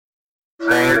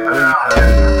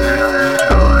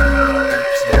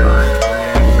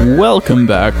Welcome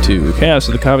back to Chaos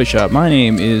at the Coffee Shop. My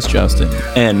name is Justin.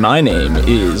 And my name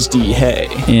is D. Hay.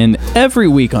 And every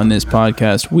week on this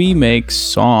podcast, we make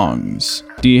songs.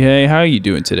 D. Hay, how are you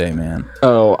doing today, man?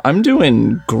 Oh, I'm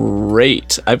doing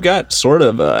great. I've got sort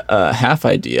of a half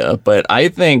idea, but I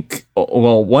think,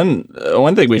 well, one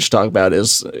thing we should talk about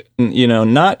is,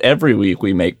 not every week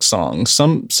we make songs.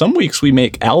 Some weeks we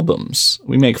make albums.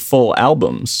 We make full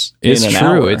albums in an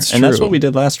hour. It's true. And that's what we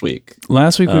did last week.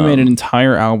 Last week we made an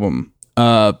entire album.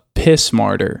 Piss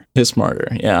Smarter. Piss Smarter,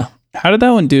 yeah. How did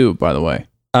that one do, by the way?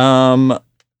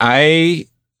 I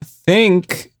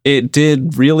think it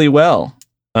did really well.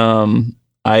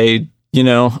 I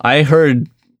heard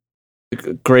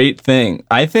great thing.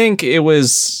 I think it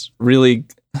was really.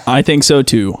 I think so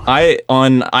too.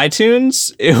 On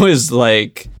iTunes, it was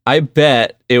like, I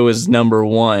bet it was number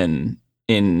one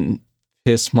in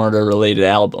Piss Smarter related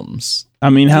albums. I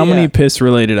mean, how many piss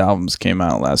related albums came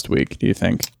out last week, do you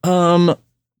think?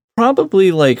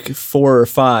 Probably like 4 or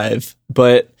 5,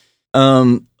 but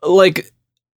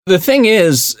the thing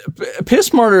is, Piss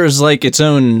Smarter is like its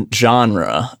own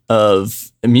genre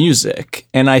of music,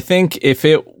 and I think if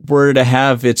it were to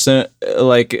have its own,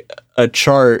 like a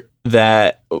chart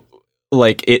that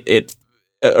like it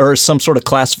or some sort of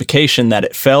classification that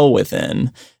it fell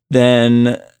within,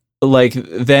 then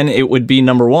it would be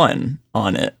number one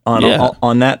on it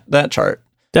on that chart.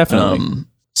 Definitely.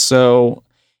 So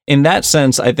in that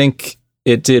sense, I think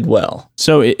it did well.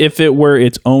 So if it were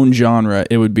its own genre,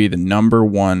 it would be the number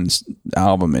one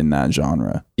album in that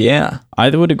genre. Yeah. I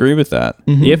would agree with that.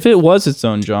 Mm-hmm. If it was its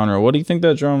own genre, what do you think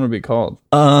that genre would be called?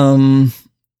 A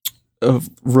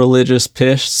religious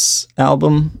piss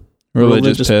album.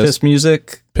 Religious piss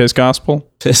music. Piss gospel.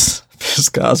 Piss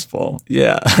gospel.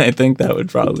 Yeah, I think that would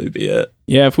probably be it.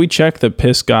 Yeah, if we check the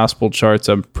piss gospel charts,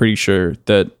 I'm pretty sure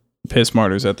that Piss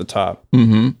Smarter's at the top.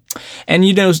 Mm-hmm. And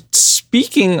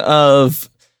speaking of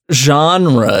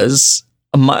genres,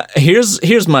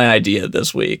 here's my idea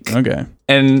this week. Okay.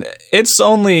 And it's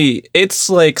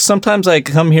like sometimes I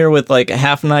come here with like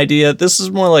half an idea. This is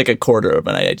more like a quarter of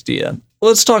an idea.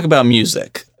 Let's talk about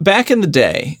music. Back in the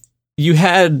day, you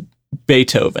had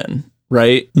Beethoven,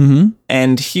 right? Mm-hmm.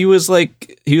 And he was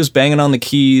banging on the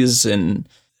keys and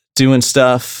doing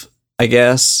stuff, I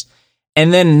guess.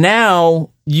 And then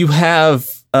now you have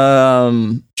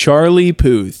Charlie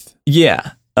Puth.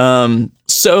 Yeah.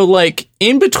 So like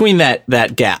in between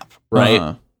that gap, right?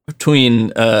 Uh-huh.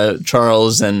 Between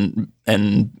Charles and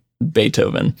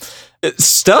Beethoven,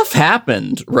 stuff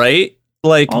happened, right?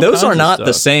 Like All those kinds are of not stuff.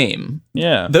 the same.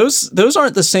 Yeah. Those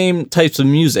aren't the same types of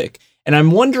music. And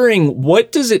I'm wondering,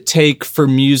 what does it take for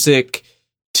music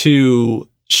to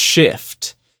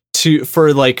shift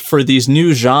for these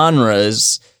new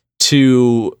genres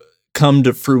to come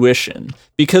to fruition?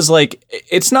 Because like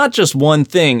it's not just one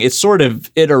thing, it's sort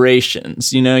of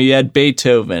iterations. You had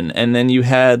Beethoven, and then you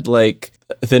had like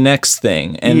the next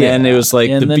thing, and then it was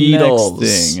like the Beatles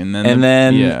next thing, and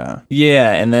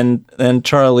then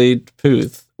Charlie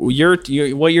Puth. What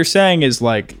you're saying is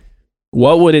like,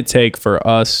 what would it take for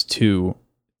us to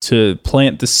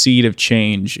plant the seed of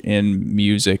change in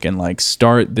music and like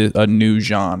start a new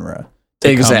genre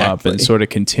to come up and sort of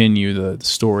continue the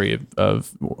story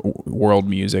of world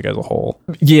music as a whole?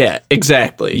 Yeah,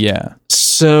 exactly. Yeah.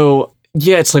 So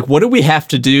yeah, it's like, what do we have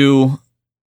to do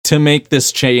to make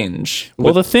this change?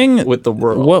 The thing with the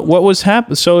world, what was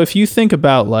happening? So if you think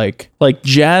about like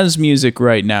jazz music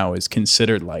right now is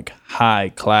considered like high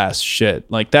class shit.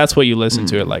 Like that's what you listen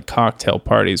to at like cocktail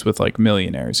parties with like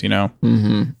millionaires,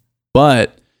 Mm-hmm.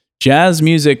 But jazz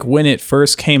music, when it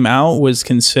first came out, was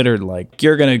considered like,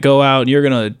 you're gonna go out, you're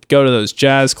gonna go to those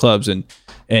jazz clubs and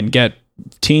get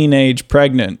teenage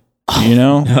pregnant,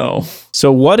 No.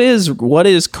 So what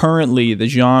is currently the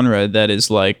genre that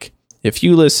is like, if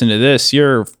you listen to this,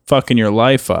 you're fucking your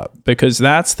life up? Because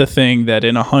that's the thing that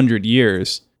in 100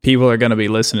 years people are gonna be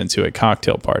listening to at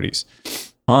cocktail parties.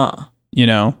 Huh.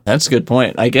 That's a good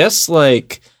point. I guess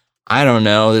like, I don't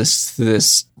know,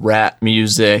 this rap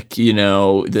music,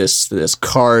 this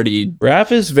Cardi.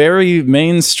 Rap is very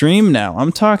mainstream now.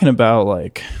 I'm talking about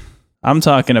like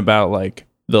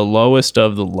the lowest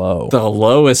of the low. The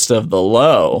lowest of the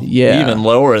low. Yeah. Even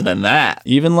lower than that.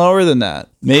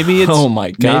 Maybe it's oh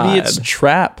my God. Maybe it's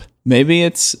trap. Maybe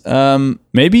it's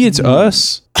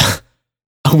us.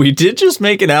 We did just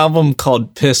make an album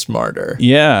called Piss Smarter.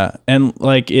 Yeah, and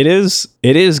like it is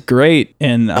great,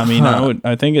 and I mean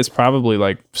I think it's probably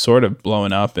like sort of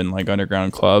blowing up in like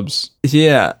underground clubs.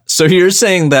 Yeah. So you're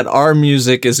saying that our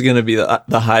music is going to be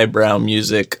the highbrow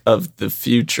music of the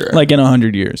future, like in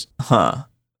 100 years. Huh.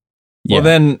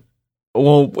 Yeah.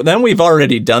 Well, then we've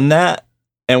already done that,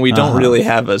 and we don't Uh-huh. really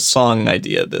have a song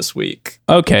idea this week.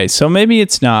 Okay, so maybe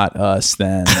it's not us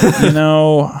then. You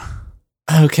know,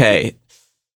 Okay.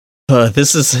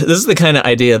 This is the kind of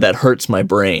idea that hurts my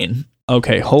brain.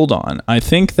 okay, hold on. I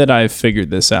think that I've figured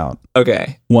this out.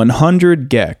 Okay. 100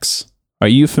 Gex. Are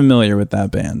you familiar with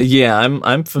that band? Yeah,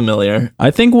 I'm familiar. I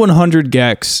think 100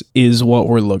 Gex is what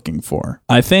we're looking for.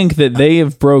 I think that they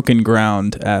have broken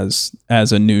ground as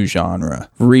a new genre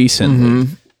recently. Mhm.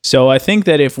 So I think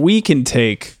that if we can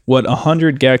take what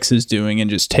 100 Gex is doing and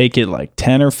just take it like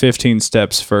 10 or 15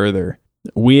 steps further,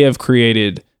 we have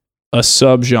created a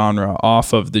subgenre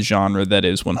off of the genre that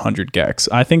is 100 Gex.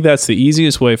 I think that's the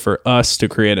easiest way for us to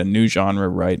create a new genre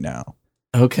right now.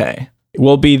 Okay. It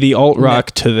will be the alt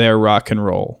rock to their rock and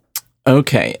roll.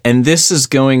 Okay. And this is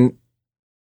going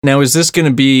now. Is this going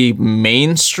to be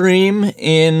mainstream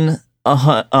in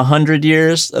 100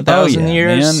 years, 1,000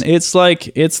 years? Man. It's like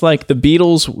the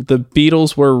Beatles. The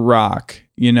Beatles were rock,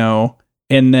 you know,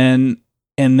 and then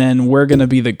we're gonna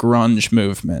be the grunge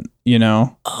movement, you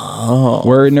know. Oh,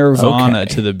 We're Nirvana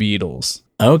okay. to the Beatles.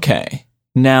 Okay.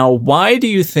 Now, why do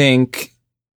you think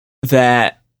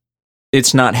that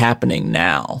it's not happening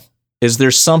now? Is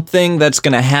there something that's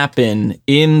going to happen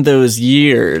in those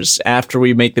years after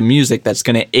we make the music that's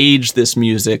going to age this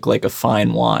music like a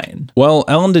fine wine? Well,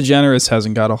 Ellen DeGeneres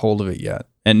hasn't got a hold of it yet,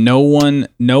 and no one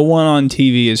on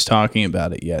TV is talking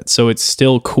about it yet. So it's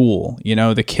still cool, you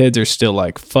know. The kids are still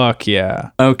like, "Fuck yeah!"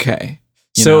 Okay.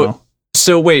 You So know?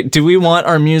 so wait, do we want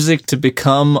our music to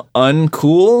become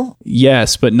uncool?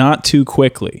 Yes, but not too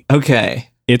quickly. Okay.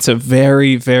 It's a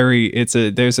very, very.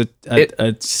 There's a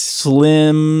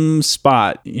slim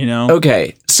spot, you know.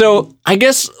 Okay. So I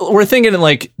guess we're thinking in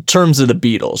like terms of the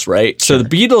Beatles, right? So the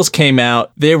Beatles came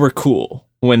out, they were cool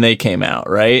when they came out,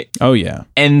 right? Oh yeah.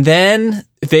 And then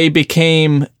they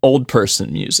became old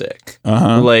person music.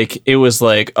 Uh-huh. Like it was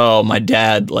like, oh, my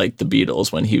dad liked the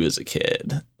Beatles when he was a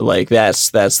kid. Like that's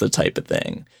the type of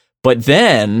thing. But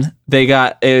then they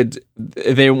got it.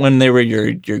 When they were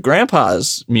your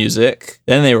grandpa's music,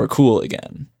 then they were cool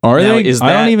again. Are Now, they? is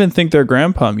I don't that- even think they're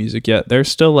grandpa music yet. They're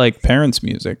still like parents'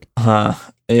 music. Huh?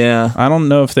 Yeah. I don't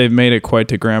know if they've made it quite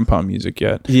to grandpa music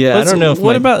yet. Yeah. I don't know.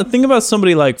 Think about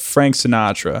somebody like Frank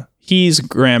Sinatra. He's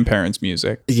grandparents'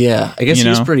 music. Yeah. I guess You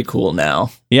he's know? pretty cool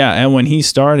now. Yeah, and when he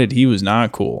started, he was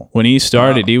not cool. When he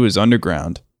started, he was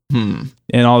underground.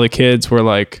 And all the kids were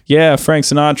like, yeah, Frank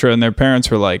Sinatra. And their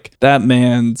parents were like, that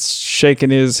man's shaking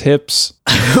his hips.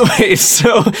 Wait.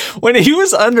 So when he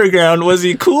was underground, was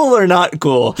he cool or not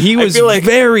cool? He was I feel like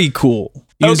very cool.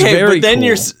 He was okay, very but then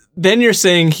cool. you're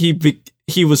saying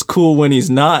he was cool when he's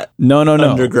not No.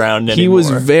 underground anymore. He was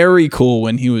very cool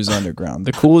when he was underground.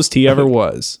 The coolest he ever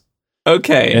was.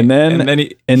 Okay. And then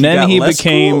got he less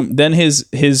became cool? then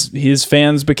his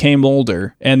fans became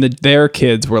older, and their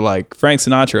kids were like, Frank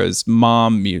Sinatra is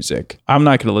mom music. I'm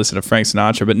not going to listen to Frank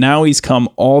Sinatra, but now he's come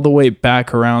all the way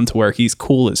back around to where he's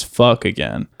cool as fuck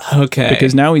again. Okay.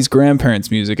 Because now he's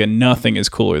grandparents music, and nothing is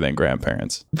cooler than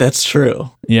grandparents. That's true.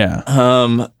 Yeah.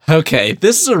 Okay.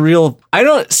 This is a real I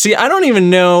don't even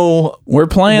know We're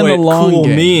playing what the long cool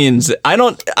game. means. I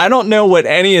don't know what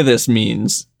any of this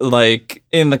means, like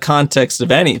in the context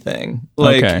of anything.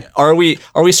 Like Okay. are we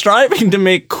striving to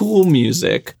make cool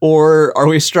music, or are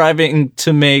we striving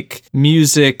to make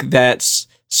music that's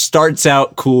starts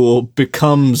out cool,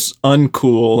 becomes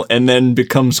uncool, and then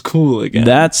becomes cool again?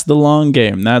 That's the long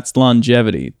game. That's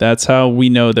longevity. That's how we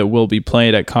know that we'll be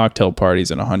played at cocktail parties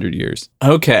in 100 years.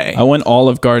 Okay. I want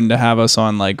Olive Garden to have us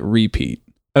on like repeat.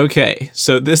 Okay.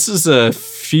 So this is a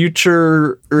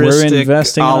futuristic We're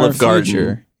investing Olive in our Garden.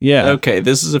 future. Yeah. Okay,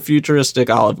 this is a futuristic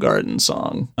Olive Garden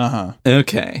song. Uh-huh.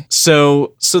 Okay.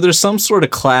 So there's some sort of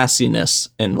classiness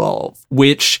involved,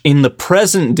 which in the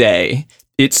present day,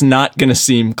 it's not going to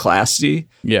seem classy.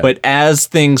 Yeah. But as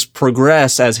things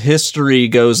progress, as history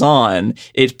goes on,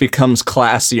 it becomes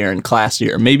classier and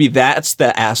classier. Maybe that's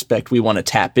the aspect we want to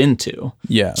tap into.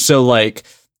 Yeah. So like,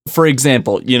 for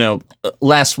example,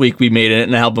 last week we made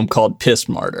an album called Piss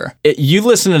Martyr. You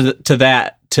listen to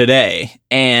that today,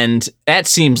 and that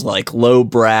seems like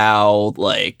lowbrow,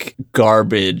 like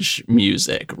garbage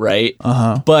music, right?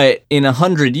 Uh-huh. But in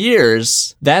 100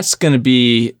 years, that's going to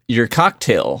be your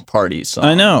cocktail party song.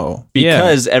 I know.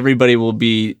 Because everybody will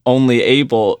be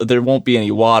there won't be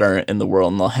any water in the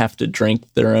world, and they'll have to drink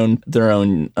their own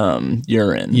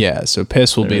urine. Yeah, so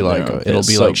piss will be Their like own it'll piss.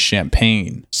 be So- like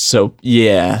champagne. So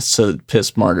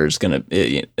Piss Martyr is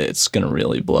it's gonna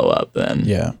really blow up then.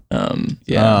 Yeah.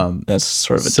 That's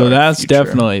sort of a So dark that's future.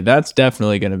 definitely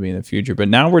definitely going to be in the future. But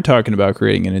now we're talking about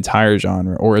creating an entire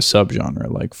genre or a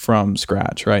subgenre, like from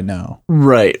scratch right now.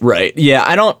 Right. Yeah,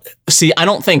 I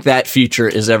don't think that future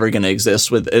is ever going to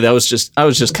exist I was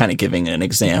just kind of giving an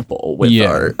example with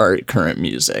our current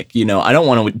music. You know, I don't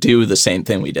want to do the same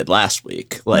thing we did last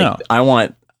week. Like, no. I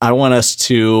want us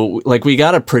to, like, we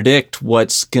got to predict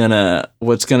what's gonna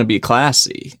be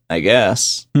classy, I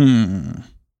guess.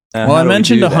 Well, I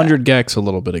mentioned 100 gecs a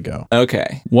little bit ago.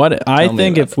 Okay. What I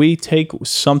think if we take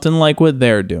something like what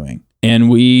they're doing and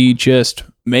we just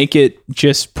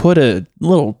put a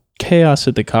little chaos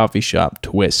at the coffee shop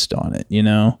twist on it, you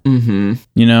know? Mm-hmm.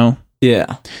 You know?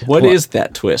 Yeah. What is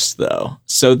that twist, though?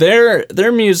 So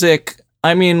their music,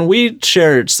 I mean, we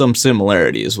shared some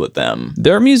similarities with them.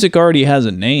 Their music already has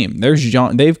a name.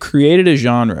 They've created a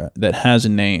genre that has a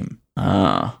name.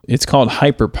 It's called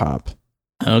hyperpop.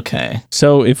 Okay.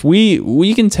 So if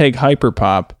we can take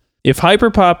hyperpop, if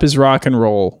hyperpop is rock and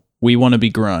roll, we want to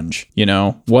be grunge, you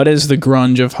know? What is the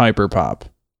grunge of hyperpop?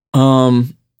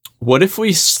 What if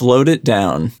we slowed it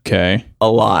down? Okay. A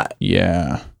lot.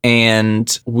 Yeah.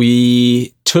 And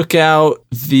we took out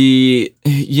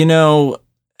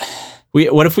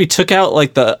what if we took out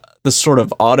like the sort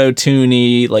of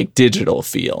auto-tune-y, like digital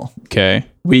feel? Okay.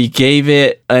 We gave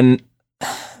it a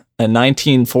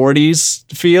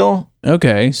 1940s feel.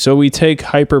 Okay, so we take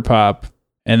hyperpop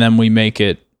and then we make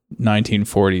it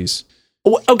 1940s.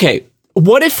 Okay,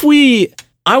 what if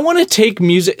I want to take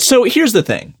music. So here's the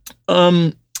thing.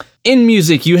 In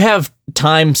music, you have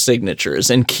time signatures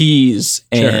and keys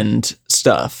and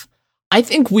stuff. I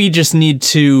think we just need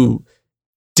to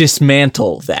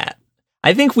dismantle that.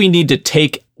 I think we need to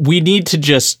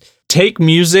just take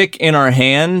music in our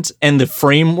hand and the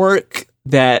framework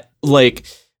that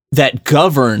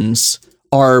governs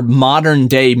our modern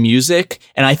day music,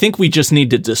 and I think we just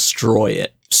need to destroy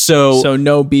it. So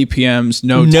no BPMs,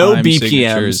 no time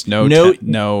signatures, no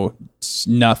nothing,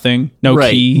 no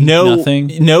key,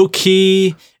 nothing, no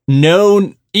key,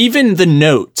 no even the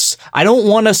notes. I don't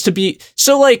want us to be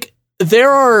so like there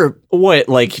are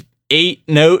 8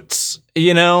 notes,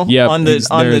 you know,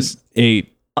 there's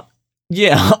 8.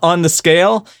 On the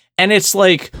scale. And it's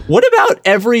like, what about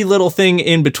every little thing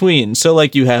in between? So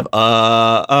like you have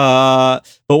but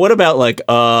what about like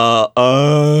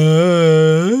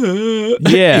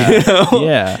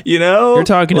yeah. You know? You're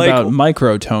talking like, about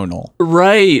microtonal.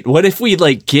 Right. What if we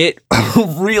like get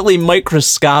really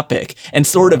microscopic and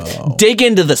sort of dig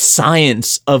into the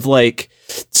science of like,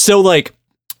 so like,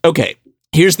 okay,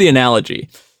 here's the analogy.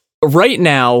 Right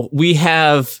now we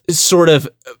have sort of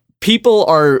people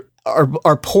are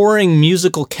pouring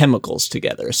musical chemicals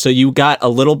together. So you got a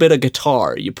little bit of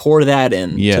guitar, you pour that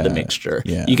in to the mixture.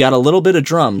 Yeah. You got a little bit of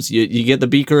drums, you get the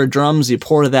beaker of drums, you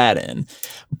pour that in.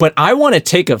 But I want to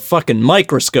take a fucking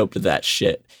microscope to that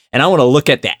shit, and I want to look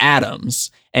at the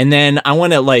atoms, and then I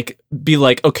want to like be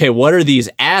like, okay, what are these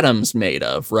atoms made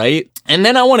of, right? And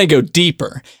then I want to go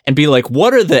deeper and be like,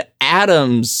 what are the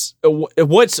atoms?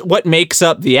 What makes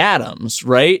up the atoms,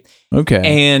 right? Okay.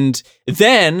 And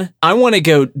then I want to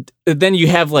go, then you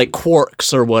have like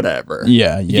quarks or whatever.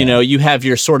 Yeah. You know, you have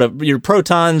your sort of your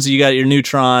protons, you got your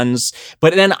neutrons,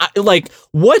 but then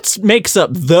what makes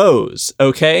up those?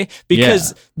 Okay.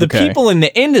 Because the people in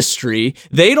the industry,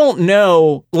 they don't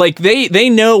know, like they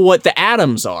know what the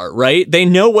atoms are, right? They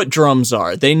know what drums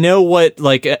are. They know what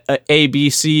like A, B,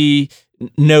 C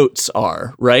notes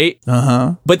are, right?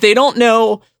 But they don't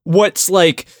know what's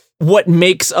like, what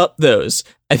makes up those.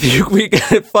 I think we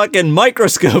gotta fucking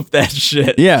microscope that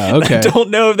shit. Yeah, okay. I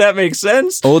don't know if that makes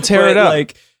sense. We'll tear it up.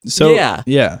 Like, so, yeah.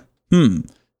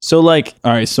 So, like,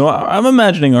 all right, so I'm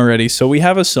imagining already. So we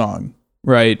have a song,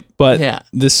 right? But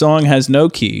the song has no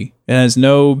key, it has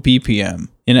no BPM,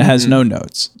 and it has no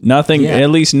notes. Nothing, at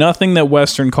least nothing that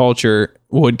Western culture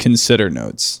would consider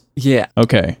notes. Yeah.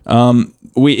 Okay.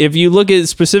 If you look at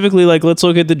specifically, like, let's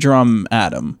look at the drum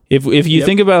atom. If you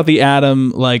think about the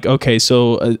atom, like, okay,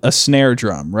 so a snare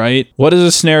drum, right? What is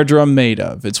a snare drum made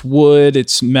of? It's wood,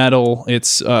 it's metal,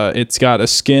 it's got a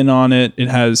skin on it, it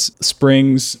has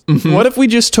springs. Mm-hmm. What if we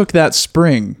just took that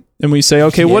spring and we say,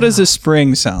 okay, what does this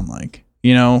spring sound like?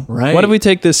 You know, right? What if we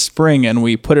take this spring and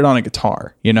we put it on a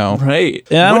guitar? You know, right?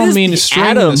 And I don't mean to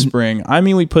string the spring. I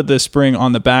mean we put the spring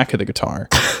on the back of the guitar.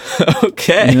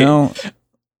 Okay. You know.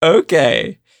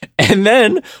 Okay. And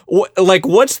then,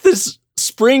 what's this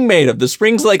spring made of? The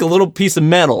spring's like a little piece of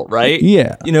metal, right?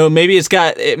 Yeah. You know, maybe it's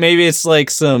got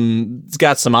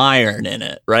some iron in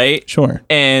it, right? Sure.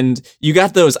 And you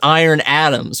got those iron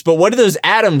atoms. But what do those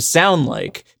atoms sound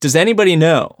like? Does anybody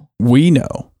know? We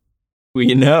know.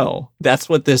 We know. That's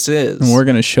what this is. And we're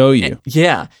going to show you.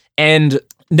 Yeah. And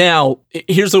Now,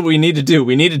 here's what we need to do.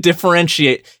 We need to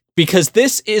differentiate, because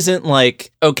this isn't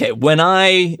like, okay, when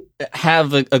I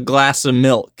have a glass of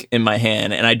milk in my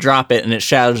hand and I drop it and it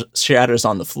shatters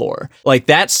on the floor, like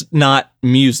that's not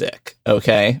music,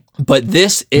 okay? But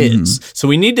this is. So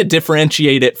we need to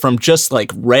differentiate it from just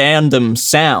like random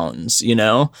sounds, you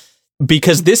know?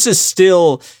 Because this is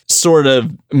still sort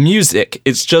of music.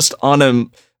 It's just on a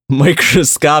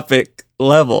microscopic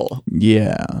level.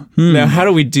 Yeah. Now, how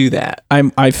do we do that?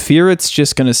 I fear it's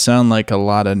just going to sound like a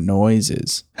lot of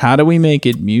noises. How do we make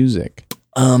it music?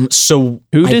 So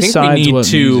Who I think we decides need what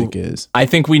to, music is? I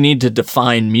think we need to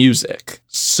define music.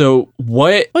 So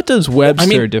what Does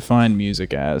Webster define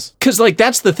music as? Because, like,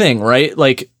 that's the thing, right?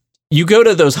 Like, you go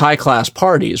to those high-class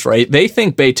parties, right? They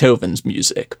think Beethoven's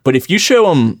music. But if you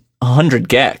show them 100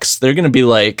 gecs, they're going to be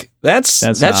like, that's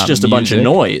just a bunch of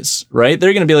noise, right?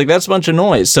 They're going to be like, that's a bunch of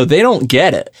noise. So they don't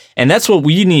get it. And that's what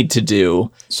we need to do.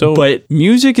 But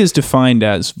music is defined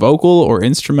as vocal or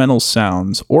instrumental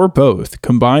sounds, or both,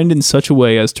 combined in such a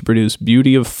way as to produce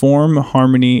beauty of form,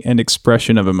 harmony, and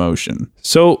expression of emotion.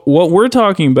 So what we're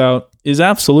talking about is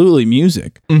absolutely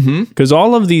music, because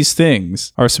all of these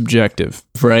things are subjective.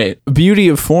 Right. Beauty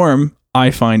of form, I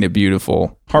find it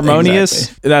beautiful. Harmonious,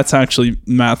 that's actually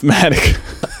mathematic.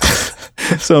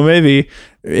 So maybe,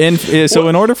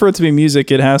 in order for it to be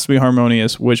music, it has to be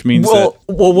harmonious, which means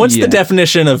what's the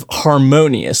definition of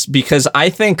harmonious? Because I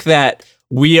think that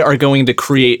we are going to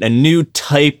create a new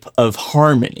type of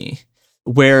harmony.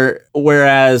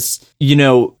 Whereas, you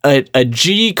know, a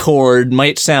G chord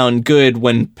might sound good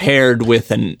when paired with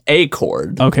an A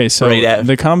chord. Okay, so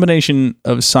the combination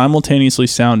of simultaneously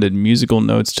sounded musical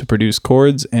notes to produce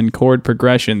chords and chord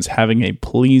progressions having a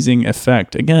pleasing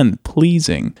effect. Again,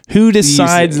 pleasing. Who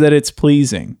decides that it's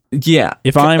pleasing? Yeah.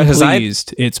 If I'm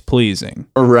pleased, it's pleasing.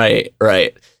 Right.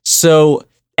 So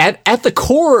at the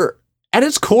core... At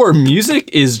its core, music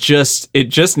is just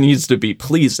needs to be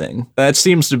pleasing. That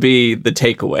seems to be the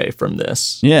takeaway from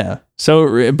this. Yeah.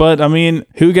 So, but I mean,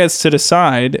 who gets to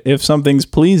decide if something's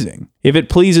pleasing? If it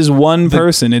pleases one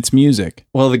person, it's music.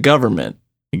 Well, the government.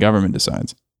 The government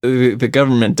decides. The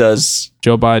government does.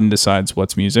 Joe Biden decides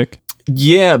what's music.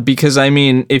 Yeah, because I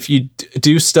mean, if you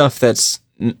do stuff that's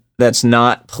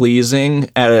not pleasing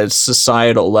at a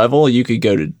societal level, you could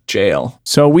go to jail.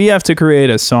 So we have to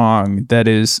create a song that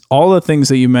is all the things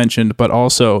that you mentioned, but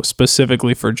also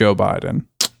specifically for Joe Biden.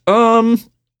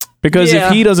 Because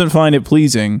if he doesn't find it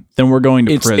pleasing, then we're going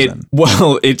to prison.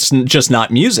 It's just not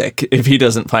music if he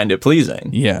doesn't find it pleasing.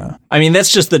 Yeah. I mean,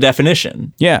 that's just the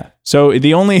definition. Yeah. So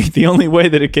the only way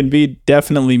that it can be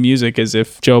definitely music is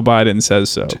if Joe Biden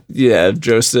says so. Yeah,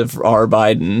 Joseph R.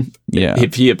 Biden. Yeah.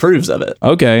 If he approves of it.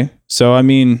 Okay. So, I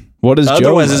mean, what does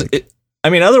Joe like?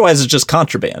 Otherwise it's just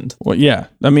contraband. Well, yeah.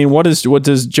 I mean, does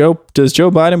Joe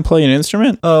Biden play an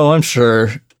instrument? Oh, I'm sure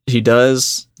he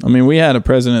does. I mean, we had a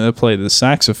president that played the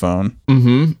saxophone.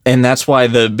 Mm-hmm. And that's why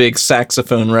the big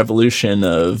saxophone revolution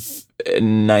of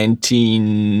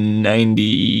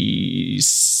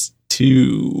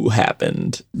 1992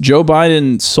 happened. Joe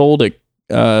Biden sold it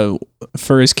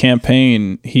for his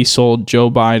campaign. He sold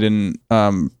Joe Biden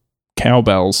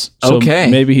cowbells. So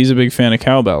maybe he's a big fan of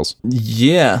cowbells.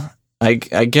 Yeah. I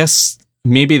guess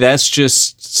maybe that's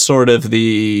just sort of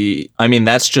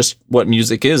that's just what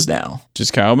music is now.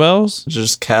 Just cowbells?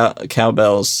 Just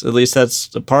cowbells. At least that's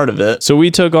a part of it. So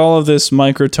we took all of this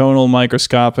microtonal,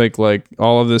 microscopic, like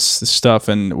all of this stuff,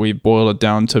 and we boiled it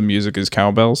down to music is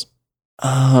cowbells?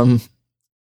 I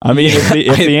mean,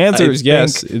 if the answer is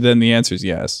yes, then the answer is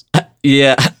yes.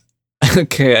 Yeah.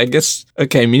 Okay, I guess.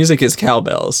 Okay, music is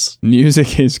cowbells.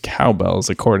 Music is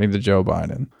cowbells, according to Joe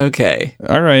Biden. Okay.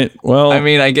 All right. Well,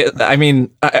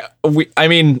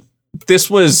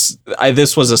 this was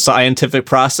a scientific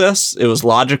process. It was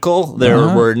logical.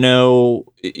 There were no,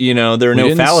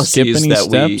 fallacies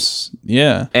steps.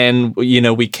 Yeah. And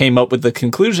we came up with the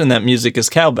conclusion that music is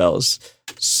cowbells.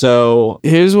 So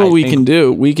here's what we can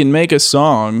do. We can make a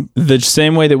song the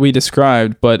same way that we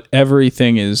described, but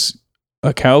everything is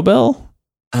a cowbell?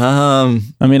 I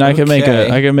mean, I can make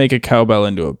a cowbell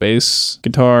into a bass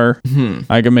guitar.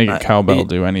 I can make a cowbell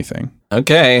do anything.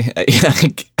 Okay. I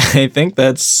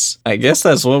guess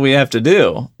that's what we have to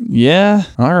do. Yeah.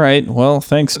 All right. Well,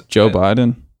 thanks, Joe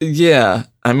Biden. Yeah.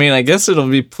 I mean, I guess it'll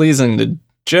be pleasing to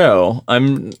Joe.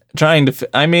 I'm trying to,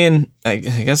 I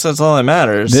guess that's all that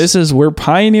matters. We're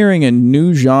pioneering a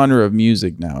new genre of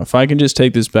music now. If I can just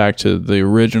take this back to the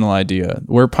original idea,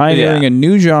 we're pioneering a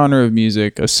new genre of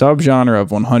music, a subgenre of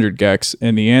 100 gecs,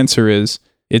 and the answer is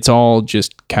it's all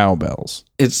just cowbells.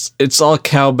 It's all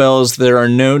cowbells. There are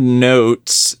no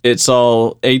notes. It's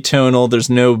all atonal.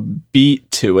 There's no beat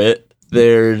to it.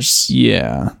 There's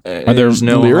Yeah. Are there there's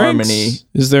no lyrics? harmony.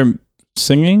 Is there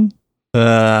singing?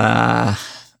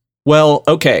 Well,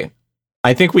 okay.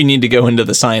 I think we need to go into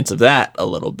the science of that a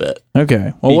little bit.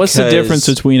 Okay. Well, what's the difference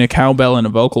Because- between a cowbell and a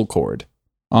vocal cord?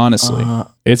 Honestly,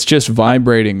 it's just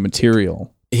vibrating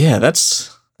material. Yeah, that's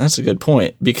a good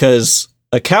point, because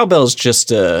a cowbell is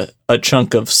just a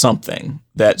chunk of something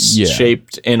that's Yeah.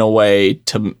 shaped in a way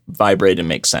to vibrate and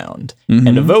make sound. Mhm.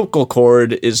 And a vocal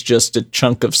cord is just a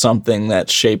chunk of something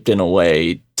that's shaped in a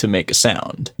way to make a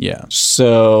sound. Yeah.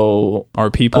 So,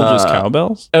 Are people just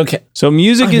cowbells? okay. So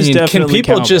music I is mean, definitely can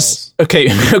people cowbells. just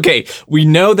okay, we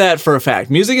know that for a fact.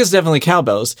 Music is definitely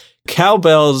cowbells.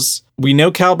 Cowbells, we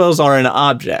know cowbells are an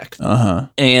object, Uh-huh.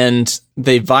 and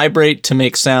they vibrate to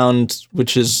make sound,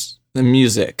 which is the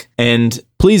music. And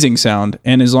Pleasing sound,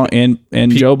 and as long and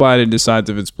Joe Biden decides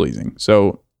if it's pleasing.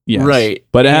 So yes. Right.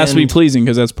 But it has to be And- pleasing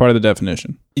because that's part of the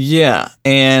definition. yeah,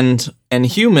 and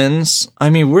humans,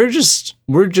 I mean, we're just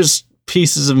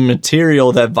pieces of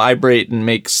material that vibrate and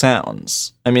make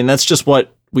sounds. I mean, that's just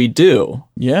what we do.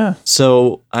 Yeah.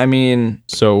 So, I mean,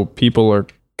 So people are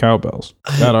cowbells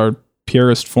at our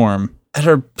purest form. at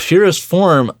our purest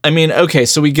form, I mean, okay,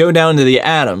 so we go down to the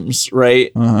atoms, right?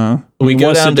 Uh-huh. We go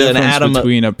What's down the to an difference atom.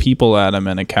 between a people atom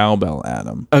and a cowbell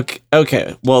atom?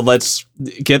 Okay, well, let's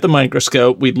get the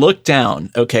microscope. We look down.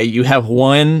 Okay, you have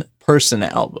one person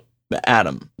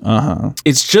atom. Uh-huh.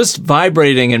 It's just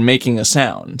vibrating and making a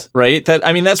sound, right?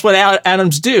 That's what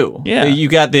atoms do. Yeah. You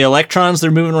got the electrons,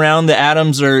 they're moving around, the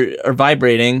atoms are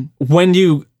vibrating.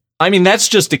 That's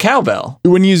just a cowbell.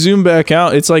 When you zoom back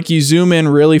out, it's like you zoom in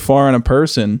really far on a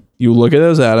person. You look at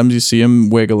those atoms, you see them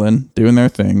wiggling, doing their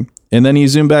thing. And then you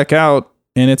zoom back out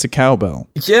and it's a cowbell.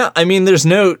 Yeah,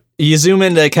 you zoom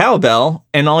into a cowbell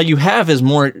and all you have is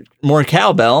more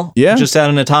cowbell, Yeah. just at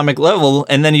an atomic level,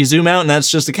 and then you zoom out and that's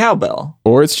just a cowbell.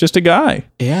 Or it's just a guy.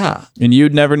 Yeah. And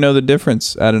you'd never know the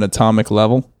difference at an atomic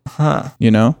level. Huh.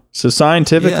 You know? So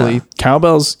scientifically,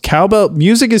 Yeah.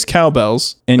 music is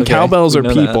cowbells, and Okay, cowbells we are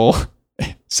know that. people.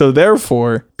 So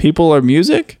therefore, people are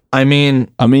music? I mean,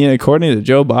 According to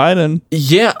Joe Biden.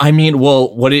 yeah,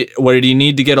 well, what did he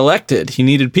need to get elected? He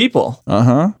needed people.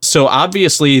 Uh-huh. So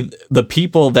obviously the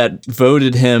people that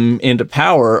voted him into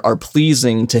power are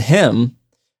pleasing to him,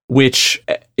 which,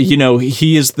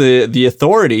 he is the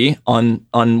authority on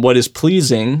what is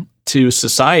pleasing to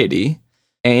society.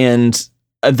 And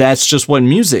that's just what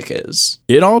music is.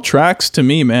 It all tracks to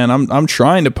me, man. I'm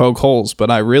trying to poke holes, but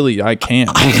I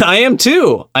can't. I am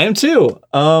too.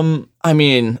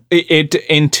 It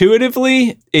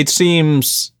intuitively, it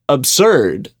seems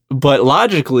absurd, but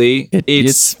logically,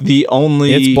 it's the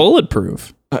only. It's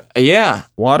bulletproof. Yeah.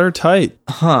 Watertight.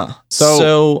 Huh.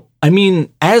 So-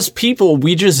 As people,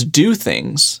 we just do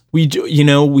things. We do,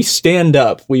 we stand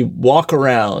up, we walk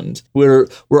around. We're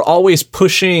always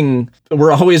pushing.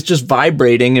 We're always just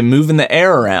vibrating and moving the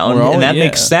air around, and that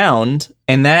makes sound.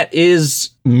 And that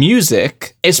is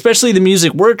music, especially the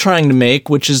music we're trying to make,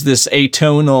 which is this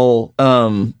atonal,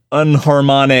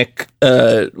 unharmonic,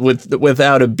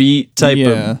 without a beat type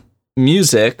of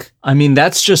music.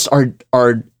 That's just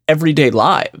our everyday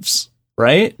lives.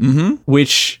 Right? Mm-hmm.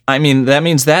 Which, that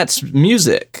means that's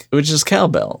music, which is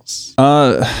cowbells.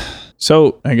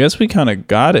 So I guess we kind of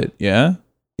got it, yeah?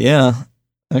 Yeah.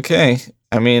 Okay.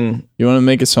 You want to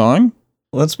make a song?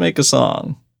 Let's make a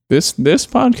song. This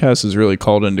podcast has really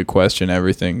called into question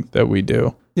everything that we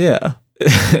do. Yeah,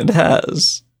 it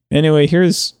has. Anyway,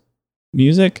 here's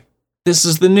music. This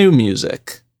is the new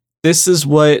music. This is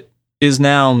what is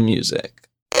now music.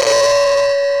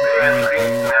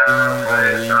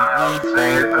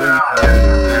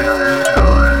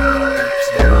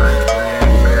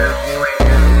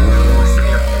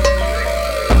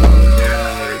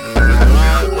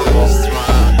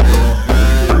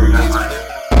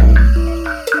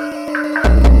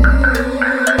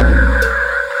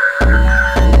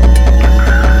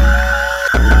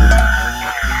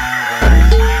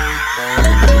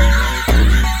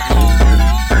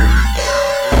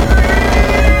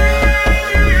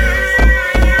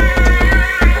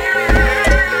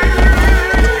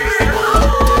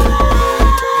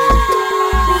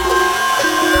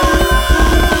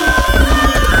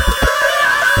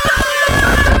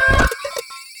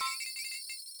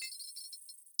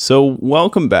 So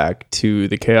welcome back to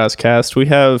the Chaos Cast. We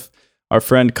have our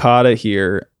friend Kata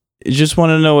here. Just want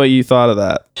to know what you thought of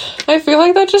that. I feel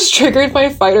like that just triggered my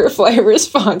fight or flight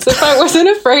response. If I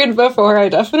wasn't afraid before, I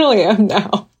definitely am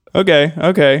now. Okay.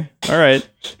 All right.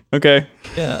 Okay.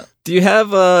 Yeah. Do you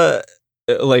have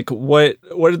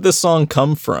what did this song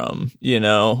come from?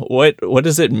 What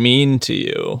does it mean to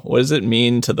you? What does it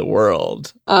mean to the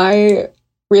world? I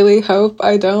really hope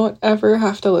I don't ever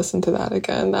have to listen to that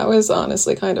again. That was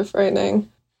honestly kind of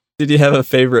frightening. Did you have a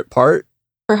favorite part?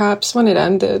 Perhaps when it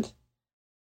ended.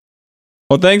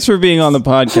 Well, thanks for being on the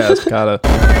podcast, Kata.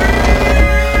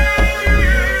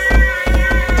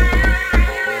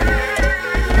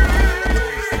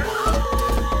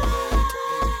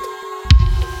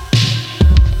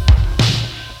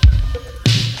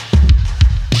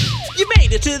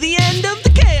 To the end of the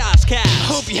Chaos Cast.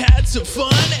 Hope you had some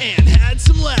fun and had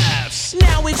some laughs.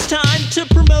 Now it's time to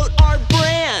promote our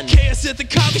brand. Chaos at the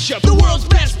Coffee Shop, the world's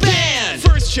best band.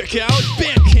 First check out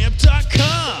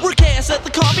bandcamp.com. We're Chaos at the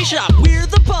Coffee Shop, we're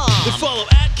the bomb. Then follow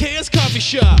at Chaos Coffee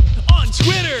Shop on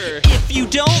Twitter. If you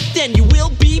don't, then you will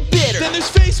be bitter. Then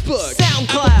there's Facebook,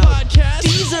 SoundCloud, Apple Podcasts,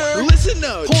 Deezer, Listen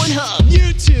Notes, Pornhub,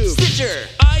 YouTube, Stitcher,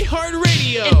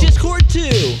 iHeartRadio, and Discord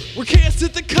too. We're Chaos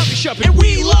at the Coffee Shop, and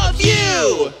we love you!